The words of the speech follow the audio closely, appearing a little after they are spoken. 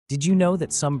Did you know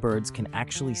that some birds can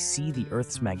actually see the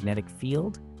Earth's magnetic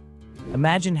field?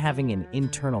 Imagine having an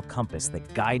internal compass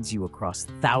that guides you across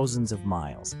thousands of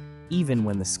miles, even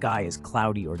when the sky is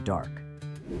cloudy or dark.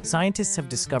 Scientists have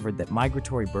discovered that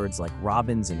migratory birds like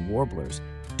robins and warblers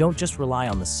don't just rely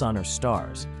on the sun or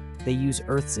stars. They use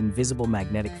Earth's invisible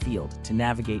magnetic field to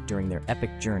navigate during their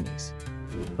epic journeys.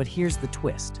 But here's the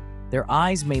twist. Their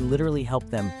eyes may literally help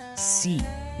them see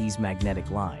these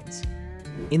magnetic lines.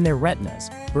 In their retinas,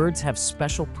 birds have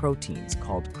special proteins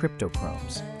called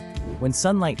cryptochromes. When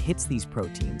sunlight hits these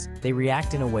proteins, they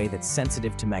react in a way that's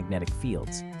sensitive to magnetic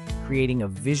fields, creating a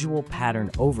visual pattern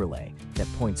overlay that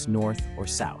points north or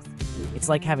south. It's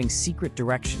like having secret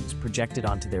directions projected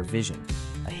onto their vision,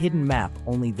 a hidden map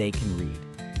only they can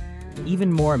read.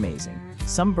 Even more amazing,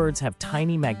 some birds have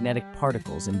tiny magnetic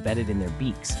particles embedded in their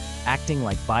beaks, acting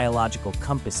like biological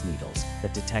compass needles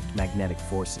that detect magnetic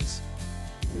forces.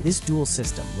 This dual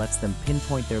system lets them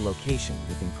pinpoint their location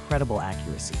with incredible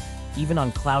accuracy, even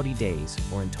on cloudy days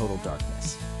or in total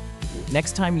darkness.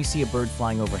 Next time you see a bird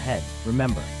flying overhead,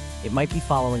 remember, it might be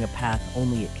following a path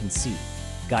only it can see,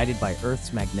 guided by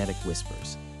Earth's magnetic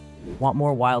whispers. Want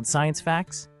more wild science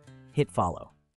facts? Hit follow.